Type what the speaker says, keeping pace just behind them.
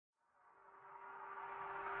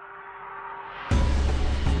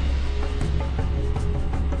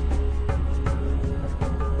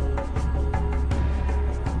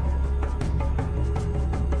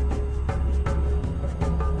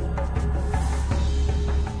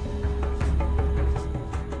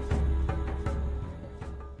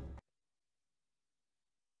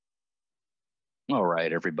All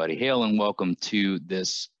right, everybody. Hail and welcome to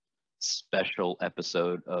this special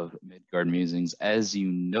episode of Midgard Musings. As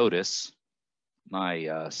you notice,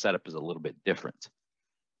 my setup is a little bit different.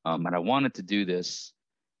 And I wanted to do this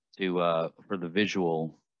for the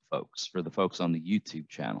visual folks, for the folks on the YouTube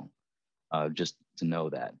channel, just to know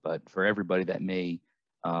that. But for everybody that may,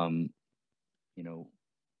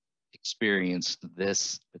 experience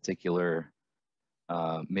this particular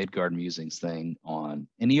Midgard Musings thing on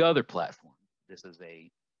any other platform, this is a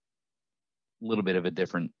little bit of a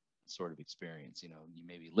different sort of experience. You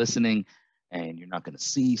may be listening and you're not going to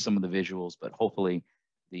see some of the visuals, but hopefully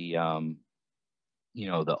the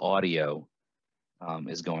the audio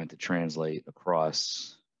is going to translate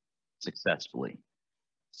across successfully.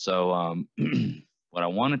 So what I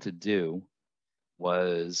wanted to do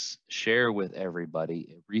was share with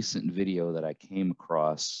everybody a recent video that I came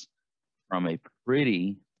across from a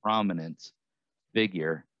pretty prominent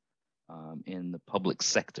figure in the public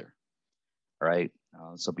sector. All right.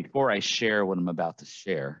 So before I share what I'm about to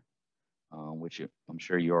share, which I'm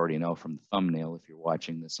sure you already know from the thumbnail if you're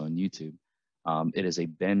watching this on YouTube, it is a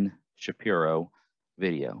Ben Shapiro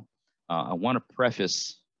video. I want to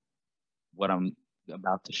preface what I'm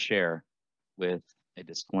about to share with a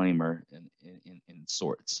disclaimer in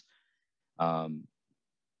sorts.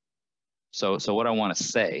 So what I want to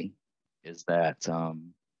say is that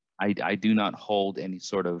I do not hold any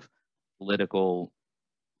sort of political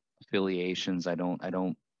affiliations. I don't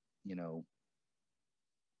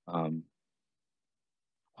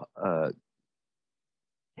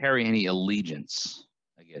carry any allegiance,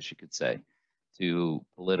 I guess you could say, to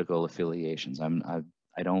political affiliations.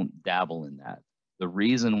 I don't dabble in that. The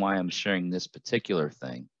reason why I'm sharing this particular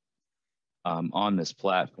thing on this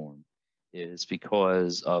platform is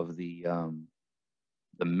because of the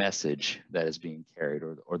message that is being carried,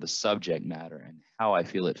 or the subject matter, and how I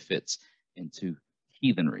feel it fits into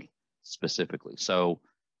heathenry specifically. So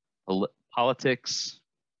politics,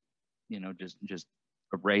 just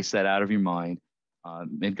erase that out of your mind.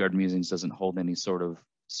 Midgard Musings doesn't hold any sort of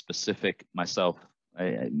specific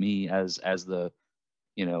me as the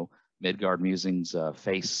Midgard Musings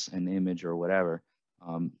face and image or whatever.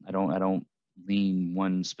 I don't lean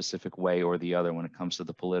one specific way or the other when it comes to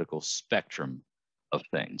the political spectrum of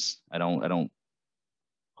things. I don't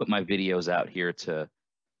put my videos out here to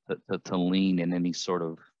lean in any sort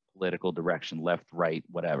of political direction, left, right,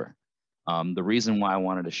 whatever. The reason why I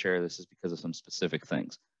wanted to share this is because of some specific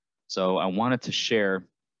things. So I wanted to share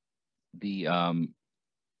the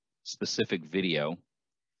specific video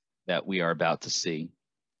that we are about to see,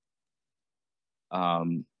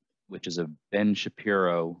 which is a Ben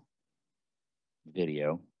Shapiro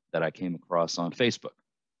video that I came across on Facebook.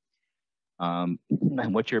 And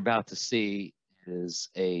what you're about to see is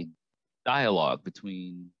a dialogue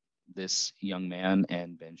between this young man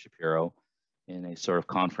and Ben Shapiro in a sort of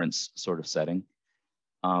conference sort of setting.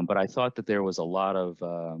 But I thought that there was a lot of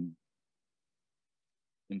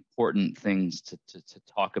important things to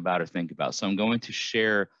talk about or think about. So I'm going to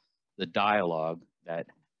share the dialogue that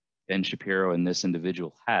Ben Shapiro and this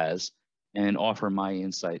individual has and offer my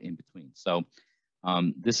insight in between. So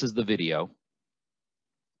this is the video.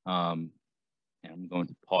 And I'm going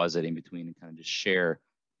to pause it in between and kind of just share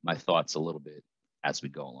my thoughts a little bit as we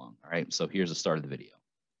go along. All right, so here's the start of the video.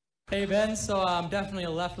 Hey, Ben. So I'm definitely a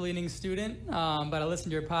left-leaning student, but I listen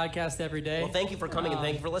to your podcast every day. Well, thank you for coming and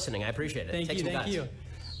thank you for listening. I appreciate it. Thank you.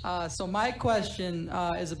 So my question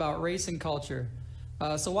is about race and culture.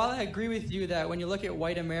 So while I agree with you that when you look at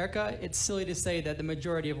white America, it's silly to say that the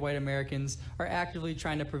majority of white Americans are actively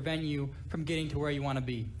trying to prevent you from getting to where you want to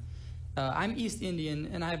be. I'm East Indian,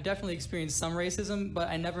 and I have definitely experienced some racism, but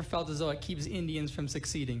I never felt as though it keeps Indians from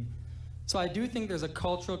succeeding. So I do think there's a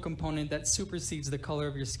cultural component that supersedes the color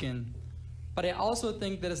of your skin. But I also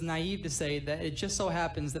think that it's naive to say that it just so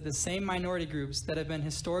happens that the same minority groups that have been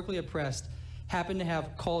historically oppressed happen to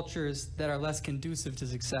have cultures that are less conducive to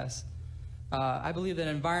success. I believe that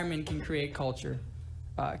environment can create culture.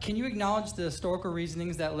 Can you acknowledge the historical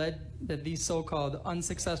reasonings that led to these so-called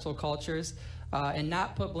unsuccessful cultures and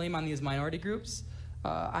not put blame on these minority groups?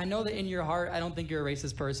 I know that in your heart, I don't think you're a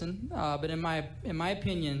racist person, but in my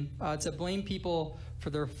opinion, to blame people for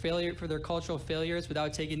their failure, for their cultural failures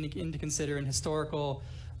without taking into consideration historical,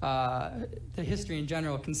 the history in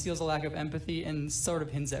general, conceals a lack of empathy and sort of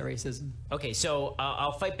hints at racism. Okay, so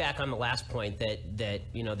I'll fight back on the last point that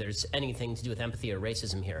there's anything to do with empathy or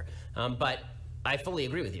racism here, but I fully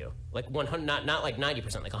agree with you. Like 100, not like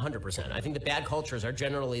 90%, like 100%. I think that bad cultures are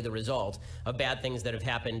generally the result of bad things that have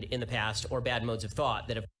happened in the past or bad modes of thought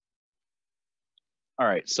that have. All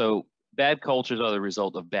right, so bad cultures are the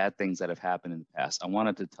result of bad things that have happened in the past. I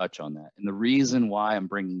wanted to touch on that. And the reason why I'm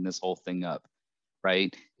bringing this whole thing up,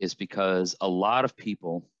 right, is because a lot of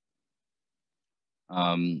people,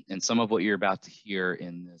 and some of what you're about to hear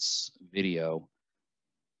in this video,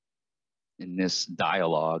 in this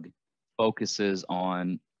dialogue, focuses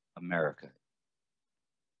on America,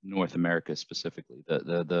 North America specifically,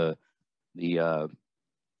 the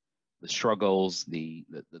struggles, the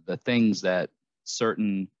things that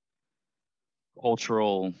certain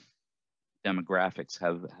cultural demographics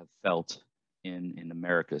have felt in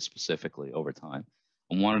America specifically over time.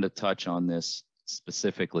 I wanted to touch on this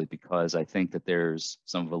specifically because I think that there's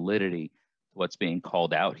some validity to what's being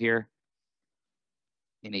called out here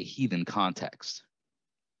in a heathen context.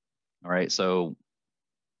 All right, so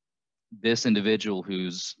this individual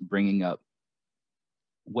who's bringing up,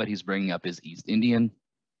 what he's bringing up is East Indian,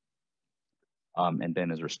 and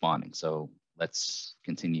Ben is responding. So let's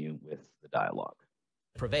continue with the dialogue.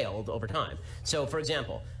 Prevailed over time. So, for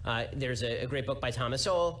example, there's a great book by Thomas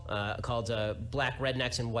Sowell called Black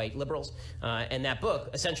Rednecks and White Liberals, and that book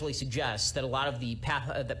essentially suggests that a lot of the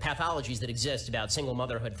pathologies that exist about single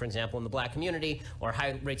motherhood, for example, in the black community, or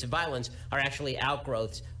high rates of violence, are actually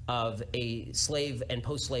outgrowths of a slave and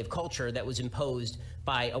post-slave culture that was imposed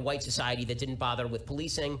by a white society that didn't bother with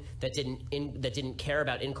policing, that didn't care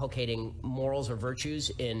about inculcating morals or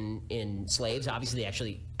virtues in slaves. Obviously, they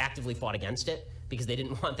actually actively fought against it, because they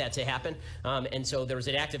didn't want that to happen. And so there was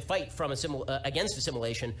an active fight from against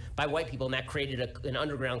assimilation by white people, and that created an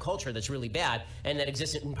underground culture that's really bad, and that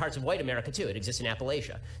exists in parts of white America too. It exists in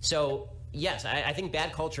Appalachia. So yes, I think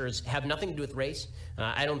bad cultures have nothing to do with race.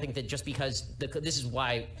 I don't think that just because, this is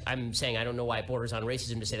why I'm saying I don't know why it borders on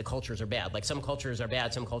racism to say the cultures are bad. Like, some cultures are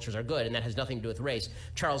bad, some cultures are good, and that has nothing to do with race.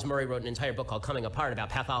 Charles Murray wrote an entire book called Coming Apart about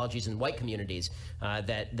pathologies in white communities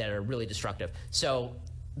that are really destructive. So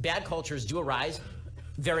bad cultures do arise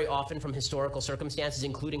very often from historical circumstances,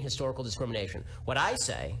 including historical discrimination. What I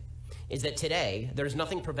say is that today, there's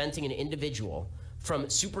nothing preventing an individual from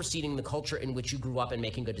superseding the culture in which you grew up and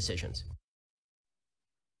making good decisions.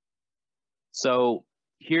 So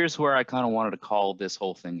here's where I kind of wanted to call this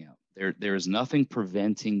whole thing out. There is nothing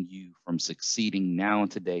preventing you from succeeding now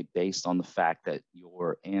and today based on the fact that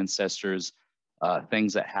your ancestors,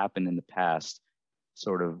 things that happened in the past,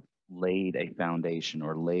 sort of laid a foundation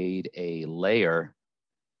or laid a layer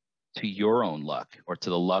to your own luck, or to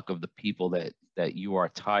the luck of the people that you are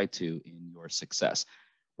tied to in your success.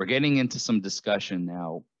 We're getting into some discussion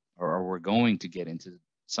now, or we're going to get into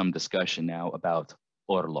some discussion now about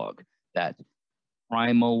orlog, that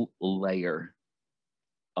primal layer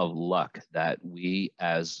of luck that we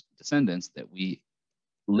as descendants, that we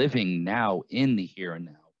living now in the here and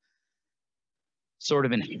now, sort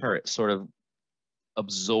of inherit, sort of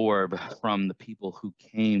absorb from the people who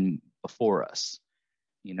came before us,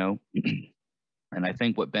 you know? And I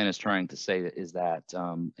think what Ben is trying to say is that,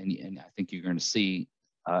 and I think you're going to see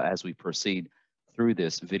as we proceed through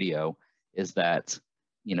this video, is that,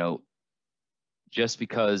 you know, just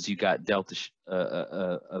because you got dealt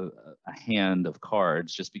a hand of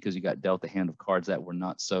cards, just because you got dealt a hand of cards that were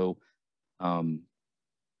not so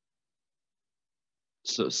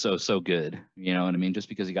so good, you know what I mean? Just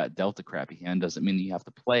because you got dealt a crappy hand doesn't mean you have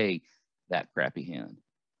to play that crappy hand.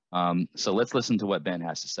 So let's listen to what Ben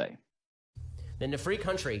has to say. In a free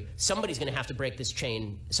country, somebody's going to have to break this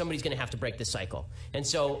chain. Somebody's going to have to break this cycle. And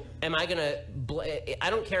so, am I going to? I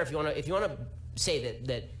don't care if you want to say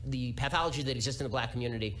that the pathology that exists in the black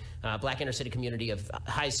community, black inner city community, of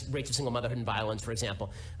high rates of single motherhood and violence, for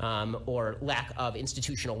example, or lack of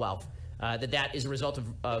institutional wealth, that is a result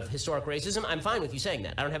of historic racism. I'm fine with you saying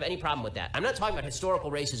that. I don't have any problem with that. I'm not talking about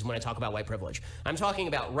historical racism when I talk about white privilege. I'm talking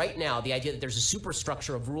about right now the idea that there's a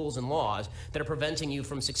superstructure of rules and laws that are preventing you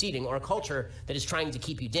from succeeding, or a culture that is trying to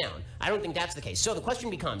keep you down. I don't think that's the case. So the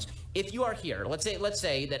question becomes, if you are here, let's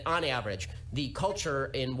say that on average, the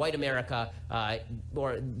culture in white America,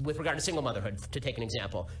 or with regard to single motherhood, to take an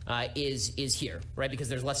example, is here, right? Because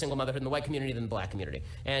there's less single motherhood in the white community than the black community.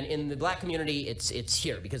 And in the black community, it's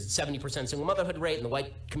here because it's 70% single motherhood rate, and the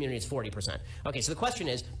white community is 40%. Okay, so the question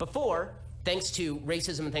is, before, thanks to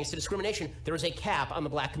racism and thanks to discrimination, there was a cap on the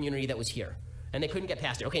black community that was here, and they couldn't get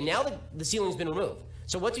past it. Okay, now the ceiling's been removed.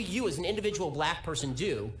 So what do you as an individual black person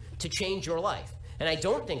do to change your life? And I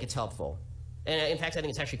don't think it's helpful, and in fact, I think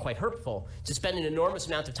it's actually quite hurtful, to spend an enormous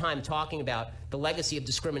amount of time talking about the legacy of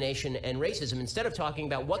discrimination and racism instead of talking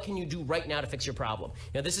about what can you do right now to fix your problem.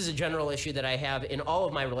 Now, this is a general issue that I have in all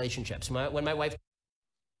of my relationships. When my wife...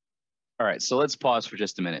 All right, so let's pause for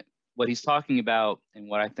just a minute. What he's talking about, and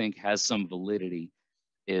what I think has some validity,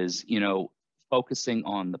 is, you know, focusing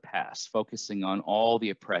on the past, focusing on all the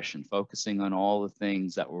oppression, focusing on all the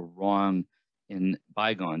things that were wrong in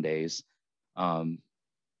bygone days. And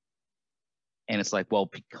it's like, well,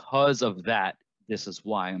 because of that, this is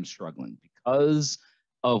why I'm struggling. Because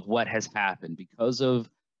of what has happened, because of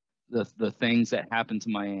the things that happened to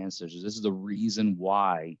my ancestors, this is the reason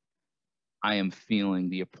why I am feeling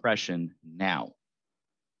the oppression now.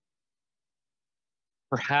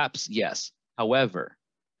 Perhaps, yes. However,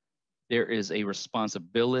 there is a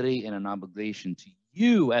responsibility and an obligation to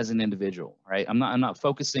you as an individual, right? I'm not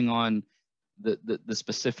focusing on the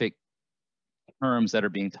specific terms that are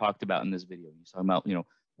being talked about in this video. You're talking about, you know,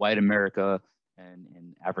 white America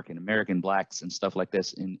and African American, blacks and stuff like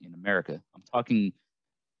this in America. I'm talking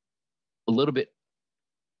a little bit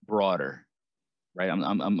broader, right?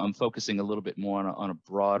 I'm focusing a little bit more on a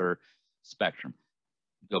broader spectrum.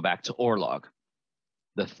 Go back to Orlog,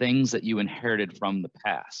 the things that you inherited from the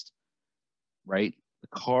past, right? The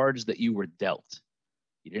cards that you were dealt.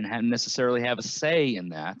 You didn't necessarily have a say in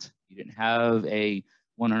that. You didn't have a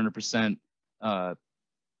 100%, well,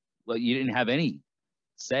 you didn't have any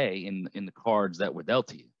say in the cards that were dealt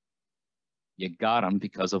to you. You got them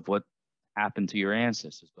because of what happened to your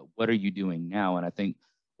ancestors. But what are you doing now? And I think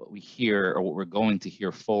what we hear, or what we're going to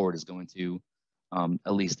hear forward, is going to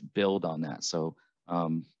at least build on that. So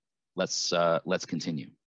let's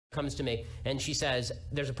continue. Comes to me and she says,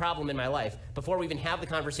 there's a problem in my life. Before we even have the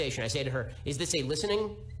conversation, I say to her, is this a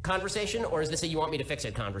listening conversation, or is this a you want me to fix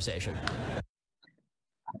it conversation?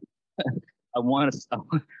 I want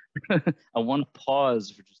to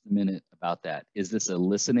pause for just a minute about that. Is this a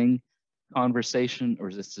listening conversation, or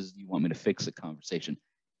is this you want me to fix it conversation?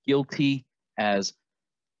 Guilty as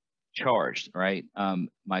charged, right?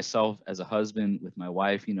 Myself as a husband with my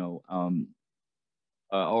wife, you know,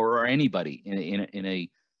 or anybody in a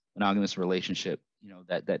monogamous relationship, you know,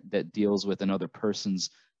 that deals with another person's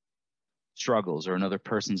struggles or another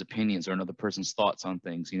person's opinions or another person's thoughts on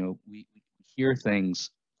things. You know, we hear things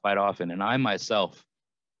quite often, and I myself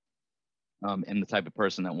am the type of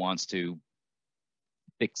person that wants to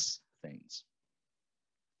fix things.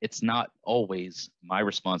 It's not always my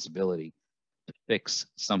responsibility to fix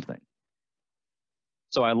something.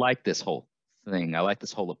 So I like this whole thing. I like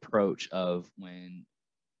this whole approach of when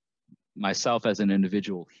myself as an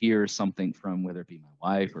individual hears something from, whether it be my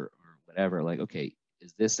wife or whatever, like, okay,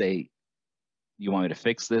 is this you want me to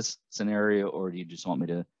fix this scenario, or do you just want me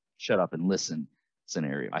to shut up and listen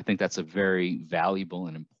scenario? I think that's a very valuable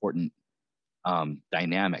and important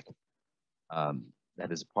dynamic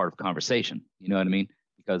that is a part of conversation. You know what I mean?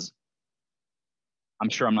 Because I'm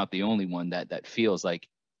sure I'm not the only one that feels like,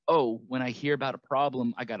 oh, when I hear about a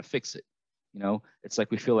problem, I got to fix it. You know, it's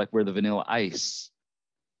like we feel like we're the vanilla ice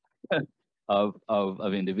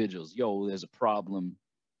of individuals. Yo, there's a problem,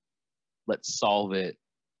 let's solve it,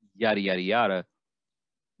 yada yada yada.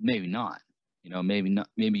 Maybe not. You know, maybe not.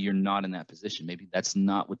 Maybe you're not in that position. Maybe that's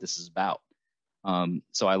not what this is about.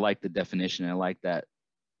 So I like the definition. I like that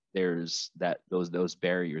there's those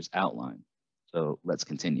barriers outlined. So let's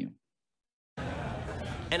continue.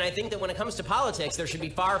 And I think that when it comes to politics, there should be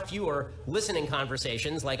far fewer listening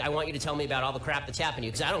conversations. Like, I want you to tell me about all the crap that's happened to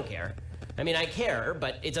you, because I don't care. I mean, I care,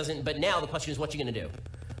 but it doesn't. But now the question is, what you going to do?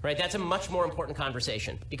 Right? That's a much more important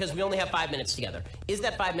conversation, because we only have 5 minutes together. Is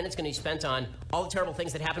that 5 minutes going to be spent on all the terrible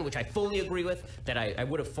things that happened, which I fully agree with, that I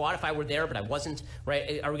would have fought if I were there, but I wasn't,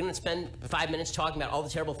 right? Are we going to spend 5 minutes talking about all the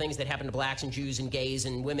terrible things that happened to blacks and Jews and gays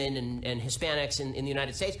and women and Hispanics in the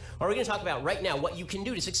United States? Or are we going to talk about right now what you can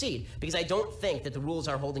do to succeed? Because I don't think that the rules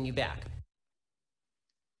are holding you back.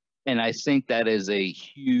 And I think that is a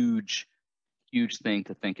huge thing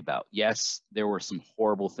to think about. Yes, there were some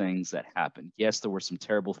horrible things that happened. Yes, there were some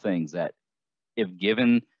terrible things that, if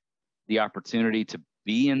given the opportunity to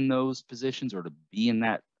be in those positions or to be in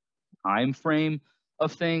that time frame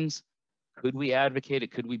of things, could we advocate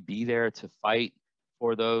it? Could we be there to fight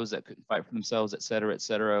for those that couldn't fight for themselves, et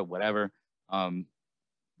cetera, whatever,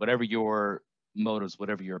 whatever your motives,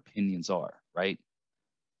 whatever your opinions are, right?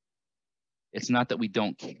 It's not that we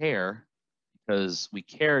don't care, because we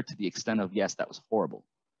care to the extent of, yes, that was horrible.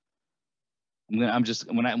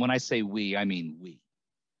 When I say we, I mean we.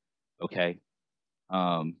 Okay,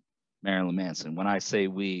 Marilyn Manson. When I say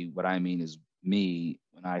we, what I mean is me.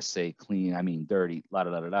 When I say clean, I mean dirty. La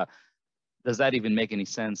da da da da. Does that even make any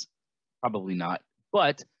sense? Probably not.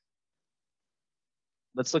 But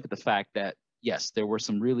let's look at the fact that, yes, there were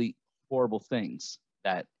some really horrible things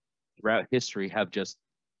that throughout history have just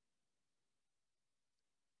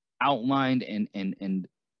outlined and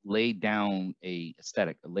laid down a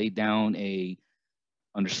aesthetic, laid down a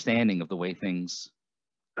understanding of the way things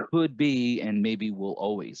could be and maybe will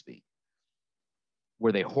always be.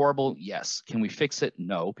 Were they horrible? Yes. Can we fix it?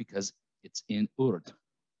 No, because it's in Urd.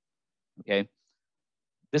 Okay.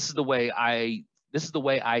 This is the way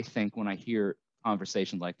I think when I hear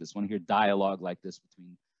conversations like this, when I hear dialogue like this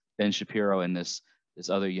between Ben Shapiro and this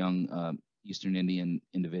other young Eastern Indian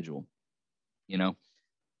individual. You know,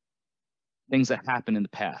 things that happened in the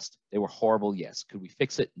past, they were horrible. Yes. Could we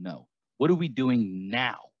fix it? No. What are we doing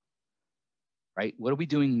now? Right? What are we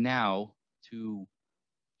doing now to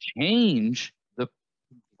change the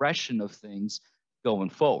progression of things going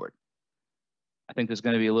forward? I think there's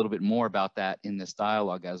going to be a little bit more about that in this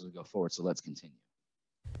dialogue as we go forward. So let's continue.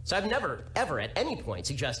 So I've never, ever at any point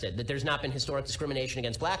suggested that there's not been historic discrimination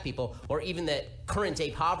against black people, or even that current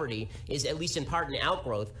day poverty is at least in part an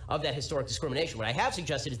outgrowth of that historic discrimination. What I have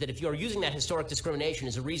suggested is that if you are using that historic discrimination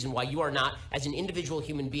as a reason why you are not, as an individual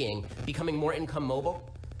human being, becoming more income mobile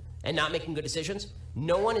and not making good decisions,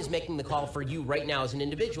 no one is making the call for you right now as an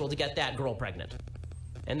individual to get that girl pregnant.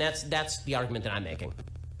 And that's the argument that I'm making.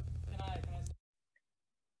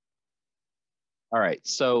 All right.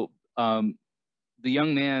 So the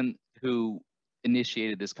young man who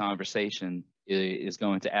initiated this conversation is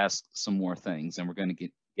going to ask some more things, and we're going to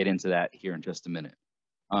get into that here in just a minute.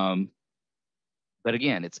 But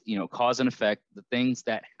again, it's, you know, cause and effect. The things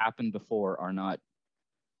that happened before are not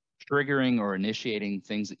triggering or initiating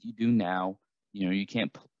things that you do now. You know, you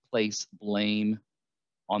can't place blame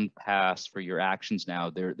on the past for your actions now.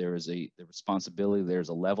 There is the responsibility. There's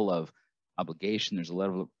a level of obligation. There's a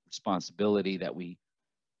level of responsibility that we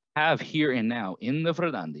have here and now in the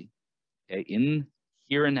Verdandi, okay, in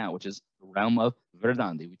here and now, which is the realm of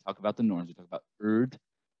Verdandi. We talk about the norms. We talk about Urd,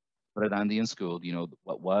 Verdandi, and Skuld, you know,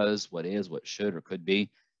 what was, what is, what should or could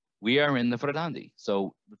be. We are in the Verdandi.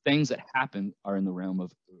 So the things that happen are in the realm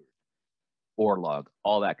of Urd, Orlog,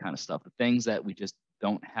 all that kind of stuff. The things that we just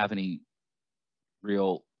don't have any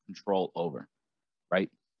real control over, right?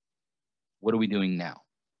 What are we doing now?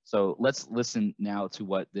 So let's listen now to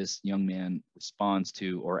what this young man responds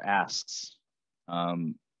to or asks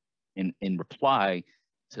in reply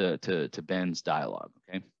to Ben's dialogue.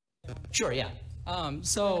 Okay. Sure. Yeah.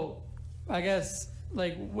 So I guess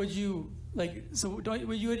would you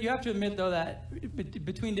you have to admit though that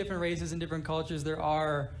between different races and different cultures there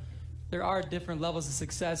are different levels of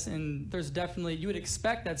success, and there's definitely, you would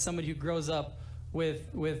expect that somebody who grows up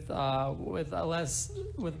with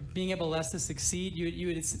being able less to succeed, you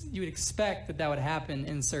would expect that would happen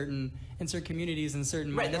in certain communities and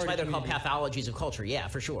certain right. That's why they're called communities. pathologies of culture. Yeah,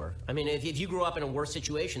 for sure. I mean, if you grew up in a worse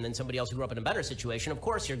situation than somebody else who grew up in a better situation, of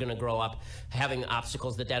course you're going to grow up having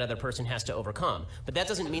obstacles that other person has to overcome. But that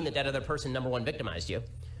doesn't mean that other person, number one, victimized you.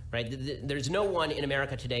 Right? There's no one in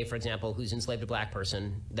America today, for example, who's enslaved a black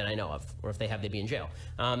person that I know of, or if they have, they'd be in jail.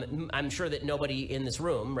 I'm sure that nobody in this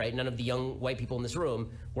room, right, none of the young white people in this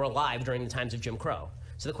room were alive during the times of Jim Crow.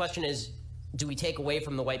 So the question is, do we take away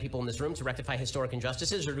from the white people in this room to rectify historic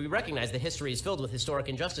injustices, or do we recognize that history is filled with historic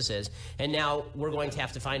injustices, and now we're going to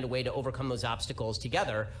have to find a way to overcome those obstacles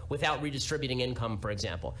together without redistributing income, for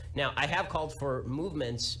example? Now, I have called for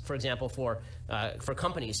movements, for example, for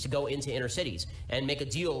companies to go into inner cities and make a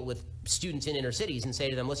deal with students in inner cities and say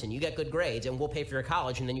to them, listen, you get good grades and we'll pay for your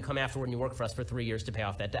college, and then you come afterward and you work for us for 3 years to pay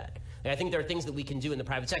off that debt. And I think there are things that we can do in the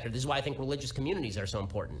private sector. This is why I think religious communities are so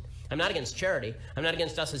important. I'm not against charity. I'm not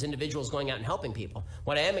against us as individuals going out and helping people.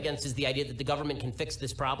 What I am against is the idea that the government can fix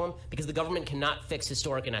this problem, because the government cannot fix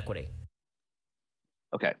historic inequity.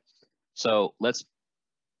 Okay, so let's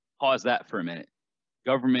pause that for a minute.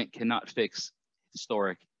 Government cannot fix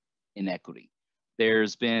historic inequity.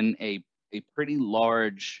 There's been a pretty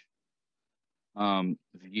large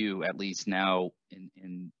view, at least now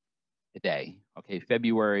in today, okay,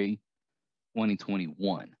 February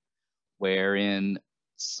 2021, wherein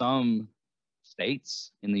some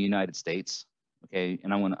states in the United States, okay,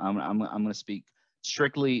 and I'm gonna speak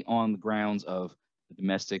strictly on the grounds of the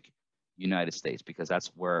domestic United States, because that's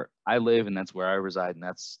where I live and that's where I reside, and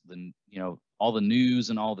that's the, you know, all the news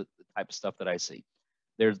and all the type of stuff that I see.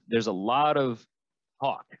 There's a lot of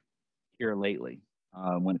talk here lately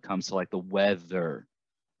when it comes to like the weather,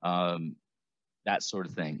 that sort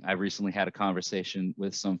of thing. I recently had a conversation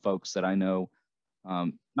with some folks that I know,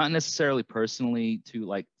 not necessarily personally to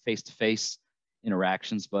like face-to-face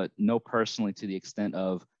interactions, but know personally to the extent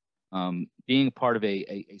of being a part of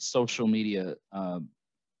a social media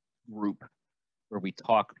group where we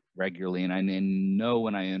talk regularly, and I know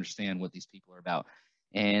and I understand what these people are about.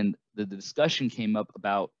 And the discussion came up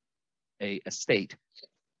about a state,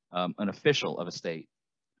 an official of a state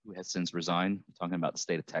who has since resigned. I'm talking about the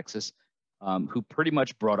state of Texas, who pretty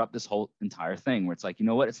much brought up this whole entire thing where it's like, you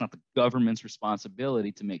know what, it's not the government's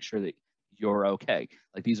responsibility to make sure that you're okay.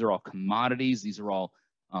 Like, these are all commodities. These are all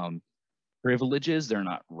privileges, they're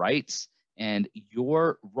not rights. And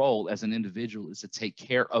your role as an individual is to take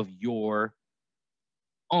care of your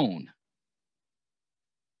own.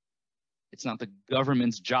 It's not the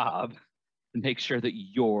government's job to make sure that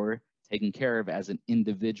you're taken care of as an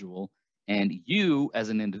individual. And you, as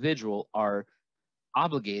an individual, are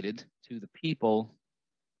obligated to the people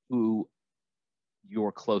who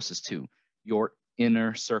you're closest to, your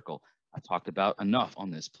inner circle. I talked about enough on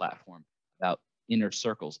this platform about inner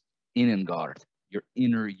circles, Innengard, your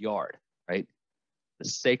inner yard, right? The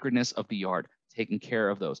sacredness of the yard, taking care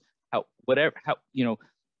of those. How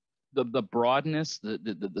the broadness,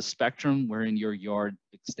 the spectrum wherein your yard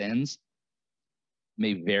extends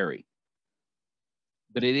may vary.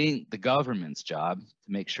 But it ain't the government's job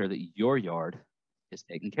to make sure that your yard is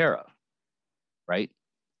taken care of, right?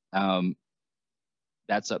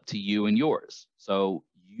 That's up to you and yours. So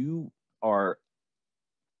you are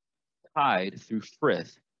tied through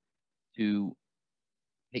frith to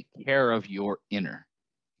take care of your inner,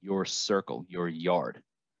 your circle, your yard,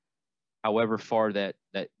 however far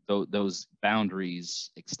those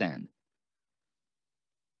boundaries extend.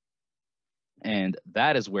 And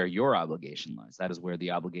that is where your obligation lies. That is where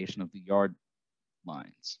the obligation of the yard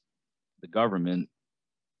lines. The government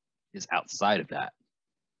is outside of that.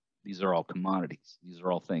 These are all commodities. These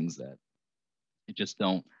are all things that just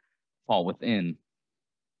don't fall within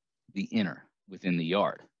the inner, within the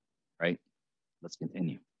yard, right? Let's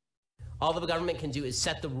continue. All the government can do is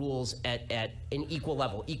set the rules at an equal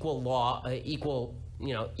level, equal law, equal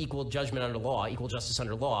judgment under law, equal justice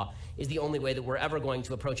under law is the only way that we're ever going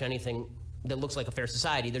to approach anything that looks like a fair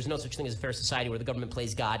society. There's no such thing as a fair society where the government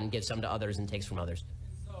plays God and gives some to others and takes from others.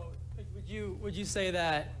 So would you say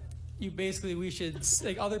that we should,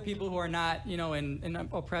 like, other people who are not, in an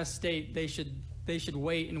oppressed state, they should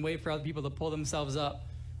wait for other people to pull themselves up?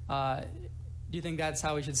 Do you think that's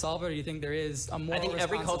how we should solve it, or do you think there is a moral I think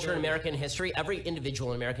every culture in responsibility? American history, every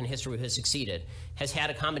individual in American history who has succeeded has had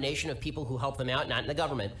a combination of people who help them out, not in the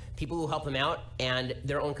government, people who help them out, and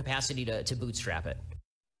their own capacity to bootstrap it.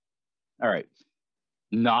 All right.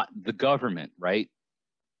 Not the government, right?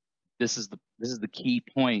 This is the key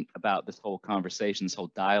point about this whole conversation, this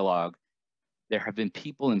whole dialogue. There have been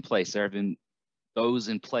people in place. There have been those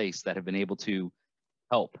in place that have been able to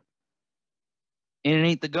help. And it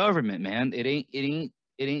ain't the government, man. It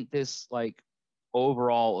ain't this like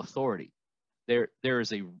overall authority. There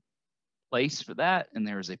is a place for that, and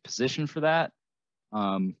there is a position for that.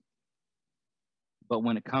 But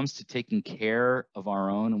when it comes to taking care of our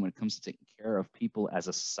own, and when it comes to taking care of people as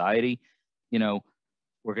a society,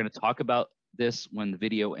 we're going to talk about this when the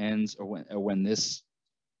video ends, or when this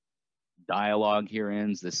dialogue here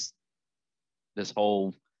ends, this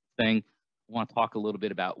whole thing. I want to talk a little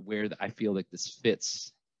bit about where I feel like this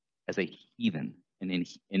fits as a heathen, and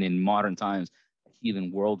in modern times, a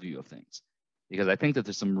heathen worldview of things, because I think that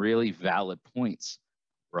there's some really valid points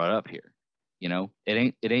brought up here. It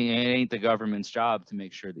ain't the government's job to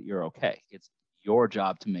make sure that you're okay. It's your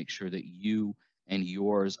job to make sure that you and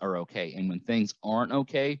yours are okay. And when things aren't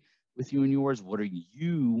okay with you and yours, what are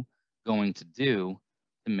you going to do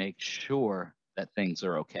to make sure that things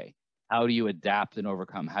are okay? How do you adapt and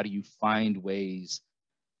overcome? How do you find ways?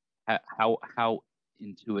 How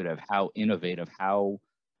intuitive, how innovative, how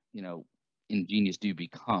ingenious do you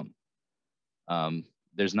become?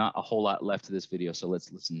 There's not a whole lot left to this video, so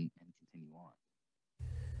let's listen and continue on.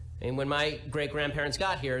 And when my great-grandparents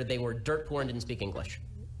got here, they were dirt poor and didn't speak English.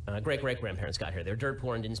 Great-great-grandparents got here. They were dirt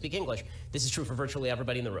poor and didn't speak English. This is true for virtually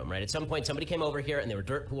everybody in the room, right? At some point, somebody came over here and they were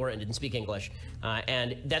dirt poor and didn't speak English.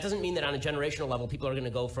 And that doesn't mean that on a generational level, people are going to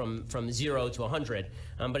go from 0 to 100.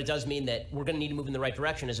 But it does mean that we're going to need to move in the right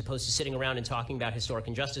direction as opposed to sitting around and talking about historic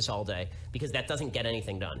injustice all day, because that doesn't get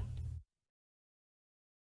anything done.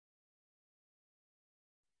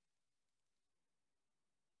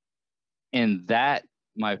 And that,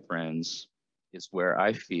 my friends, is where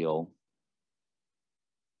I feel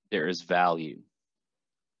there is value.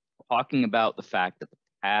 Talking about the fact that the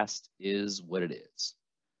past is what it is,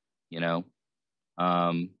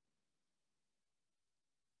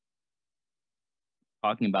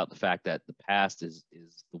 talking about the fact that the past is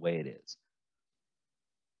the way it is.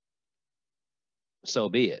 So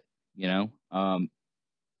be it,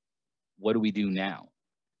 what do we do now?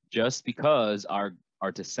 Just because our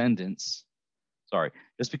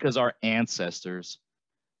ancestors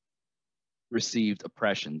received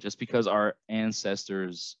oppression, just because our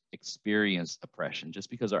ancestors experienced oppression, just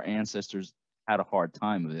because our ancestors had a hard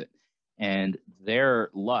time of it, and their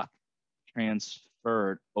luck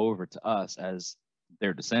transferred over to us as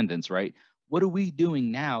their descendants, right? What are we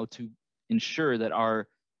doing now to ensure that our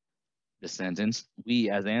descendants, we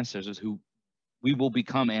as ancestors who we will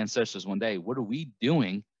become ancestors one day, what are we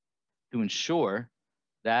doing to ensure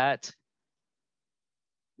that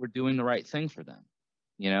we're doing the right thing for them?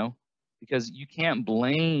 You know, because you can't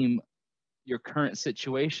blame your current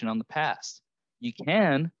situation on the past. You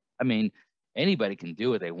can, I mean, anybody can do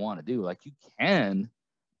what they want to do. Like, you can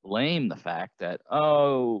blame the fact that,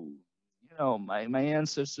 oh, you know, my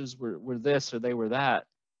ancestors were this or they were that,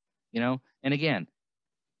 you know. And again,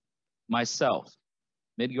 myself,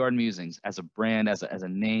 Midgard Musings as a brand, as a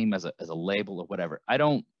name, as a label or whatever. I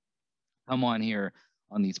don't come on here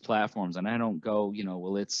on these platforms and I don't go, you know,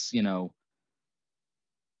 well, it's, you know,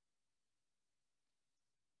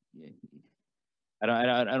 I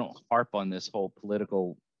don't harp on this whole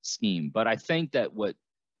political scheme, but I think that what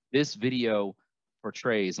this video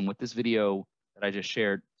portrays and what this video that I just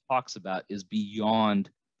shared talks about is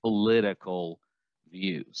beyond political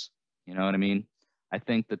views. You know what I mean? I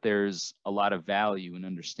think that there's a lot of value in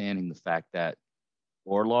understanding the fact that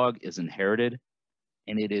Orlog is inherited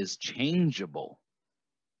and it is changeable.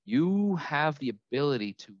 You have the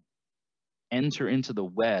ability to enter into the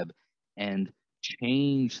web and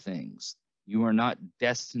change things. You are not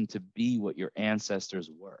destined to be what your ancestors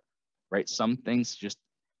were, right? Some things just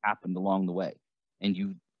happened along the way, and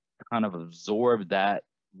you kind of absorb that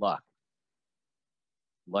luck.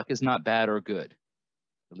 Luck is not bad or good,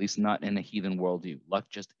 at least not in a heathen worldview. Luck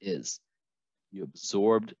just is. You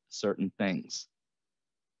absorbed certain things.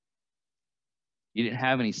 You didn't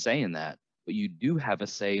have any say in that, but you do have a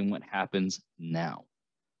say in what happens now,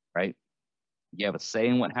 right? You have a say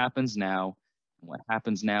in what happens now, and what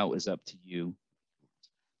happens now is up to you.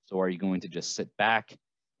 So are you going to just sit back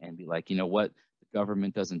and be like, you know what, the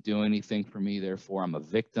government doesn't do anything for me, therefore I'm a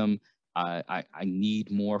victim. I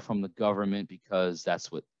need more from the government because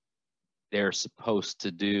that's what they're supposed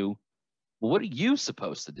to do. Well, what are you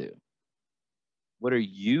supposed to do? What are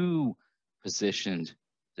you positioned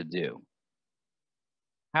to do?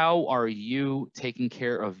 How are you taking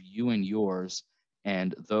care of you and yours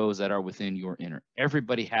and those that are within your inner?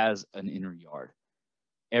 Everybody has an inner yard.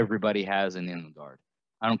 Everybody has an inner yard.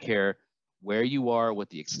 I don't care where you are, what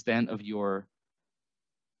the extent of your,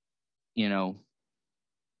 you know,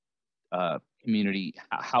 community,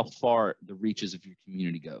 how far the reaches of your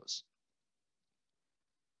community goes.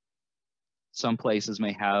 Some places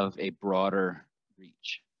may have a broader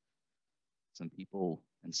reach. Some people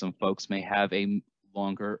and some folks may have a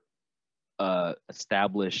longer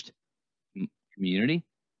established community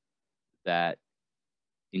that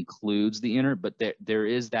includes the inner, but there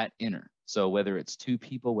is that inner. So whether it's 2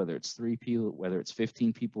 people, whether it's 3 people, whether it's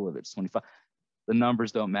 15 people, whether it's 25, the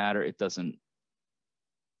numbers don't matter. It doesn't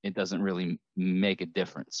really make a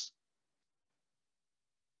difference.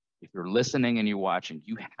 If you're listening and you're watching,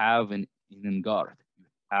 you have an inner you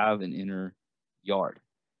have an inner yard.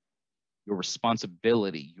 Your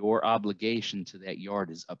responsibility, your obligation to that yard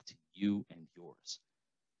is up to you and yours,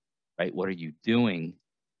 right? What are you doing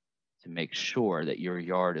to make sure that your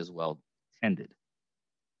yard is well tended?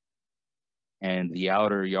 And the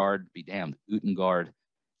outer yard, be damned, Utengard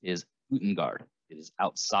is Utengard. It is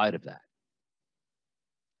outside of that.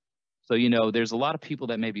 So, you know, there's a lot of people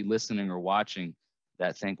that may be listening or watching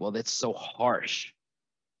that think, well, that's so harsh,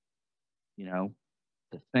 you know,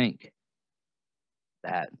 to think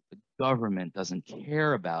that the government doesn't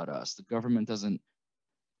care about us. The government doesn't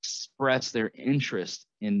express their interest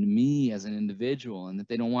in me as an individual, and that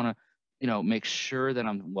they don't want to, you know, make sure that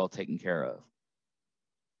I'm well taken care of.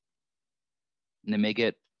 And they may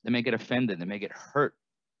get offended, they may get hurt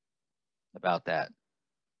about that.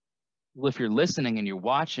 Well, if you're listening and you're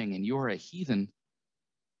watching and you're a heathen,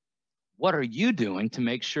 what are you doing to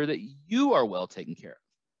make sure that you are well taken care of?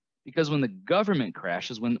 Because when the government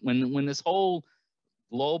crashes, when this whole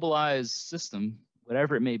globalized system,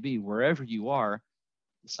 whatever it may be, wherever you are,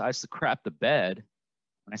 decides to crap the bed,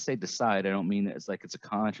 when I say decide, I don't mean that it's like it's a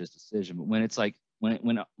conscious decision, but when it's like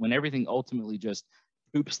when everything ultimately just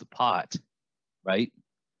poops the pot, right?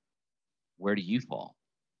 Where do you fall?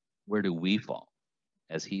 Where do we fall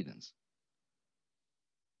as heathens?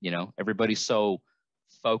 You know, everybody's so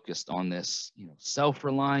focused on this, you know,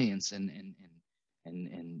 self-reliance and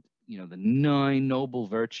you know, the 9 noble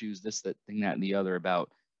virtues, this, that, thing, that, and the other, about,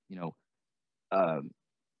 you know,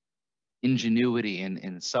 ingenuity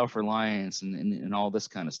and self-reliance and all this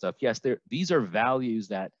kind of stuff. Yes, these are values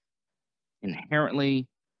that inherently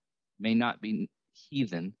may not be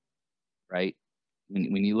heathen, right?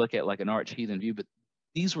 When you look at like an arch heathen view, but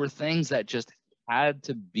these were things that just had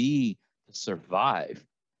to be to survive.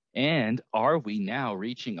 And are we now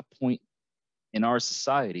reaching a point in our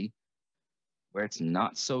society where it's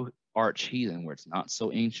not so arch heathen, where it's not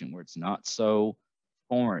so ancient, where it's not so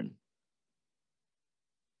foreign?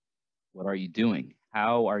 What are you doing?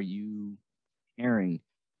 How are you preparing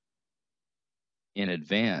in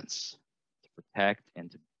advance to protect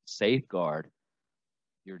and to safeguard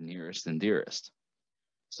your nearest and dearest?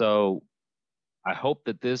 So I hope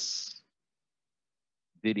that this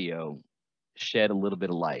video shed a little bit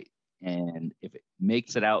of light. And if it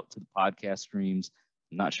makes it out to the podcast streams,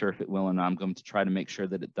 I'm not sure if it will, and I'm going to try to make sure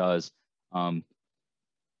that it does.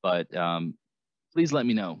 But please let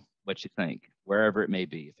me know what you think, wherever it may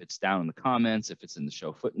be. If it's down in the comments, if it's in the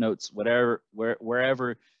show footnotes, whatever,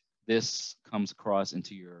 wherever this comes across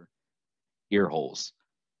into your ear holes,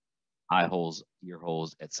 eye holes, ear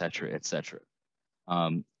holes, etc., etc.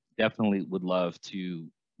 Definitely would love to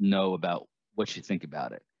know about what you think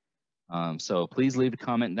about it. So please leave a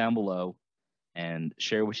comment down below and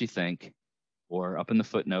share what you think, or up in the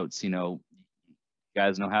footnotes. You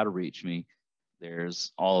guys know how to reach me.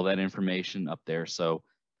 There's all of that information up there, so,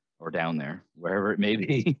 or down there, wherever it may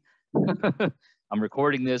be. I'm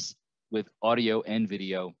recording this with audio and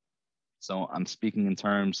video, so I'm speaking in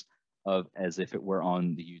terms of as if it were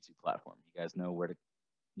on the YouTube platform. You guys know where to,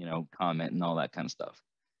 comment and all that kind of stuff.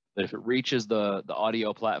 But if it reaches the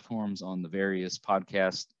audio platforms on the various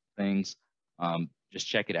podcast things, just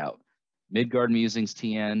check it out.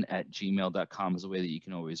 MidgardMusingsTN@gmail.com is a way that you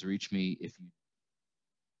can always reach me if you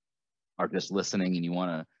are just listening and you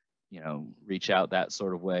want to, reach out that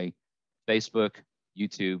sort of way. Facebook,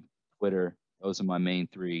 YouTube, Twitter, those are my main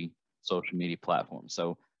 3 social media platforms.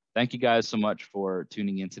 So thank you guys so much for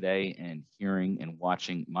tuning in today and hearing and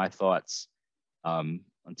watching my thoughts.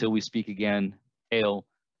 Until we speak again, hail,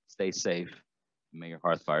 stay safe, and may your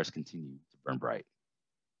hearth fires continue to burn bright.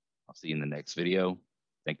 I'll see you in the next video.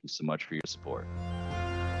 Thank you so much for your support.